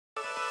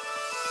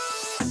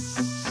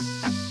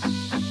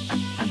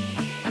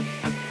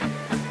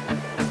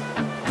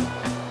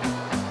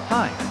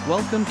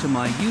Welcome to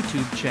my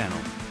YouTube channel.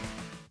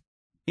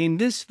 In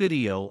this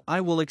video I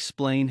will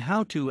explain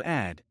how to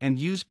add and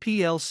use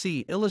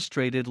PLC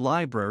Illustrated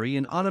Library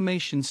in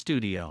Automation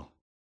Studio.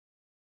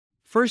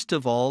 First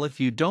of all, if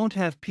you don't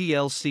have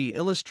PLC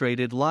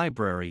Illustrated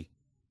Library,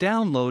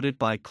 download it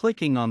by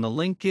clicking on the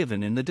link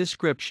given in the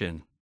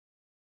description.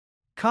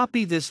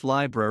 Copy this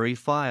library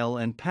file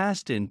and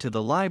paste into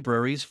the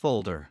Libraries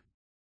folder.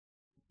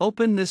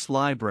 Open this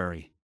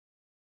library.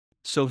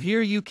 So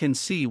here you can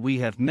see we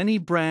have many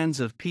brands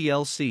of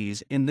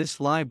PLCs in this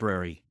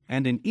library,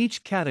 and in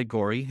each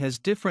category has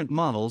different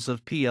models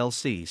of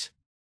PLCs.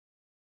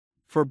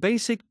 For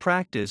basic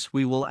practice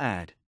we will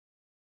add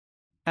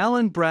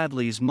Allen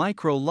Bradley's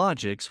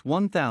Logix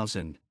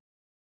 1000.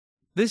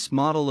 This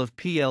model of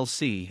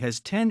PLC has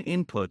 10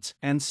 inputs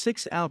and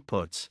 6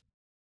 outputs.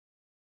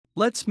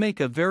 Let's make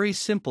a very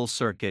simple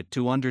circuit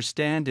to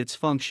understand its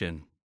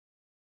function.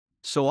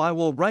 So I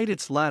will write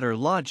its ladder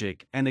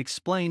logic and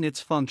explain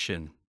its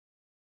function.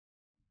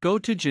 Go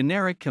to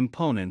Generic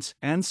Components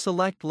and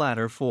select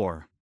Ladder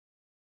for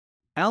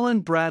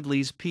Allen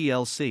Bradley's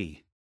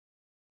PLC.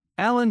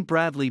 Allen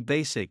Bradley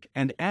Basic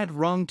and add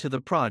rung to the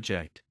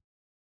project.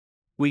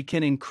 We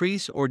can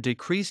increase or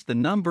decrease the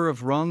number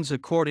of rungs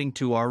according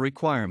to our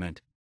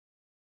requirement.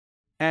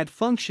 Add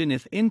function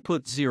if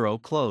input 0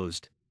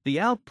 closed, the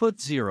output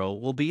 0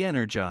 will be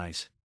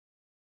energized.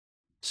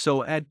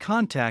 So add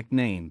contact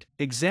named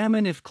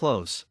examine if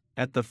close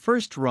at the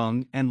first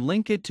rung and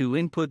link it to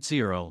input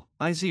 0,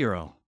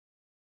 I0.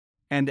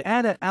 And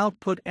add a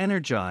output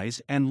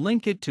energize and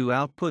link it to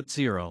output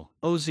 0,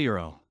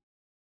 O0.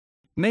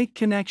 Make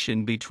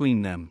connection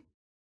between them.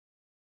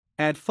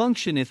 Add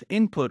function if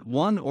input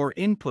 1 or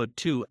input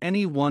 2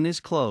 any one is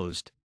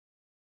closed.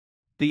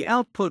 The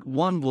output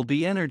 1 will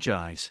be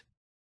energized.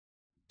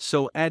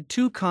 So add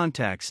two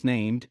contacts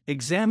named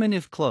examine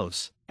if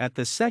close at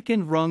the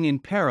second rung in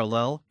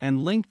parallel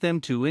and link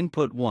them to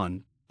input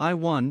 1,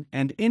 I1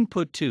 and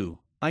input 2,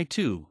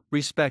 I2,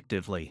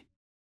 respectively.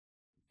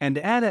 And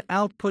add a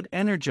output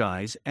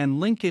energize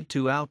and link it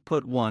to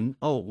output 1,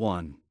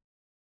 O1.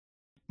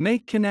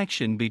 Make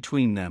connection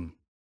between them.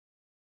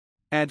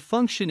 Add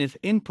function if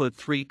input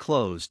 3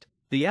 closed,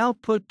 the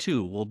output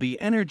 2 will be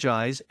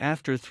energized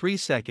after 3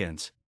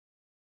 seconds.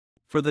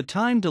 For the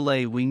time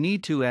delay we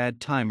need to add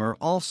timer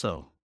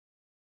also.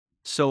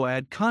 So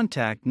add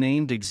contact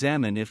named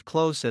examine if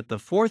close at the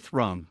fourth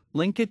rung,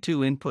 link it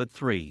to input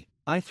 3,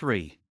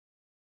 I3.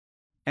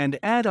 And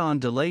add on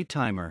delay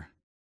timer.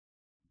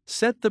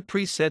 Set the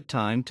preset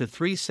time to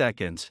 3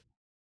 seconds.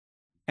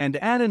 And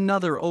add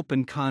another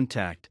open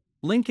contact,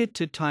 link it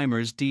to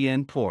timer's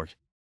DN port.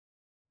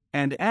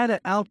 And add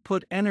a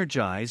output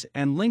energize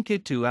and link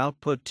it to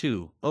output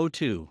 2,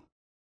 O2.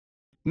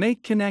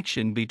 Make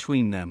connection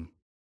between them.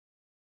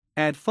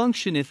 Add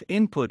function if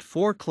input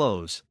 4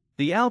 close,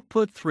 the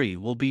output 3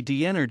 will be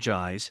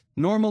de-energized,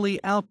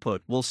 normally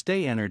output will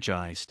stay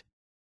energized.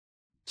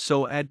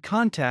 So add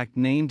contact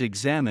named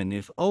examine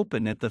if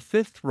open at the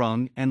fifth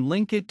rung and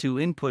link it to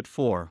input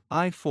 4,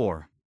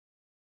 I4.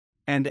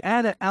 And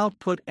add a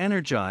output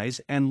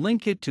energize and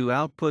link it to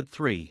output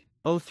 3,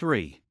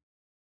 O3.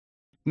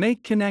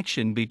 Make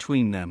connection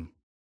between them.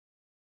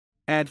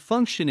 Add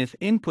function if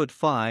input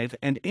 5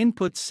 and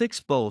input 6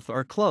 both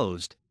are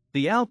closed,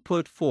 the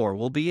output 4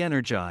 will be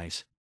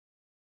energized.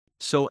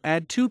 So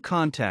add two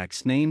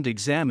contacts named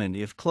examine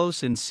if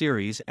close in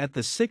series at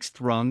the sixth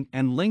rung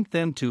and link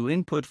them to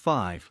input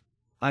 5,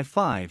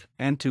 I5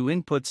 and to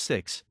input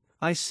 6,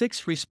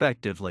 I6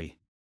 respectively.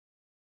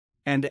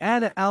 And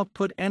add a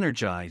output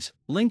energize,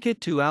 link it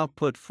to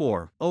output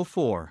 4,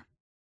 O4.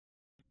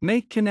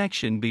 Make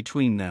connection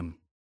between them.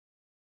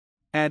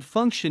 Add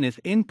function if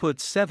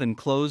input 7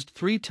 closed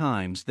 3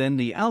 times, then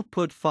the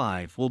output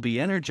 5 will be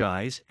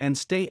energized and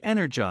stay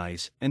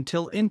energized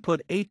until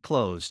input 8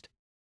 closed.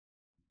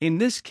 In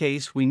this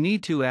case we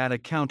need to add a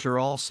counter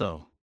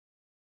also.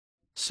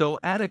 So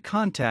add a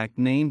contact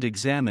named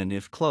examine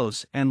if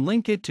close and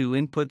link it to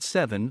input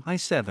 7,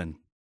 I7.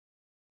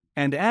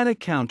 And add a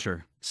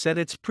counter, set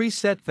its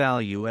preset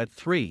value at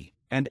 3,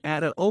 and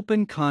add a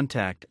open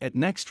contact at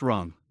next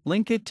rung,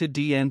 link it to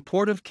DN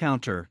port of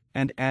counter,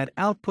 and add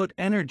output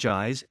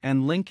energize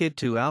and link it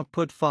to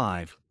output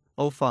 5,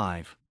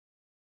 O5.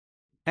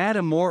 Add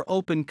a more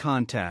open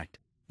contact,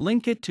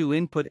 link it to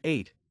input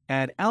 8,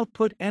 add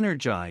output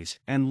energize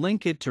and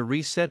link it to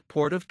reset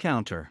port of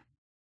counter.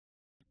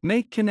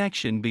 Make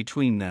connection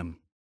between them.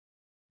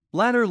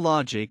 Ladder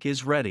logic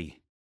is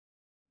ready.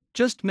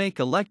 Just make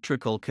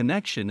electrical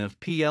connection of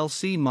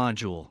PLC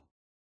module.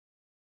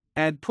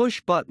 Add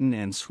push button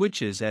and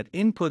switches at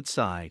input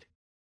side.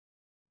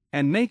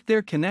 And make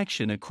their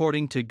connection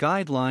according to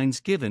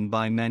guidelines given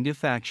by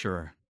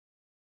manufacturer.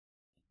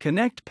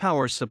 Connect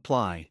power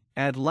supply,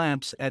 add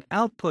lamps at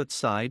output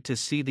side to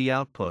see the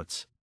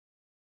outputs.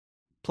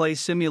 Play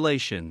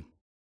simulation.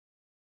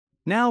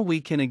 Now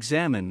we can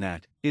examine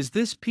that, is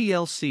this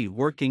PLC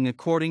working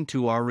according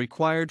to our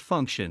required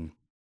function?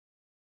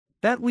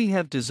 That we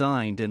have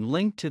designed and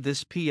linked to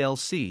this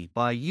PLC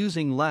by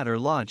using ladder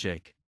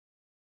logic.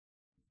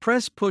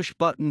 Press push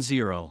button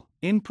 0,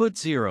 input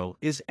 0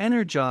 is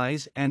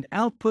energize and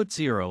output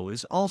 0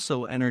 is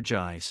also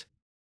energize.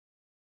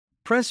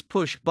 Press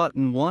push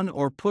button 1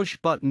 or push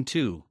button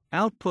 2,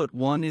 output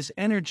 1 is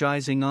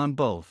energizing on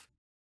both.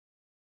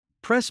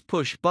 Press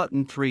push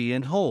button 3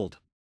 and hold.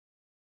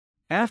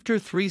 After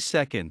 3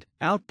 seconds,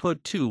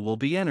 output 2 will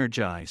be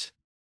energized.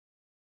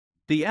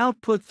 The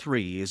output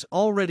 3 is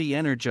already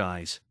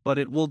energized, but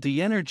it will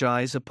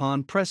de-energize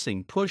upon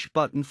pressing push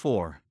button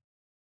 4.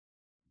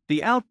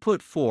 The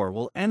output 4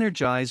 will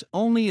energize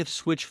only if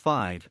switch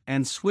 5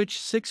 and switch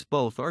 6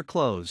 both are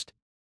closed.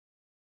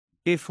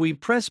 If we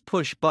press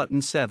push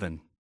button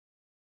 7,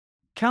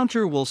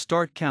 counter will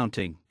start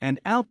counting and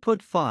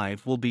output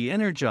 5 will be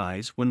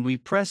energized when we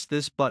press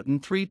this button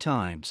 3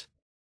 times.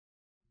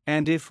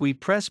 And if we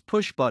press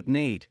push button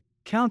 8,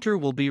 counter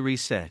will be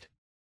reset.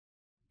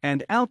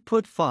 And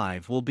output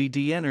 5 will be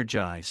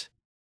de-energized.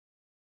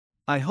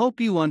 I hope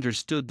you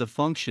understood the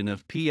function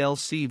of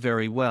PLC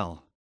very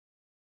well.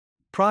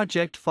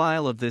 Project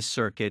file of this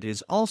circuit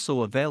is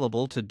also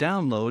available to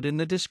download in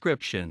the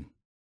description.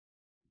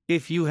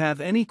 If you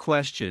have any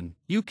question,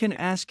 you can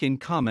ask in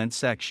comment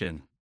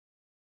section.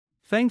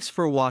 Thanks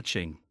for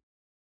watching.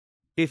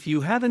 If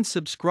you haven't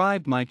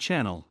subscribed my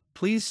channel,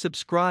 please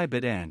subscribe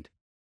it and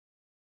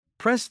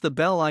press the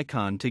bell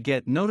icon to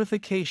get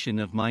notification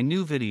of my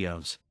new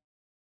videos.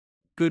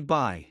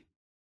 Goodbye.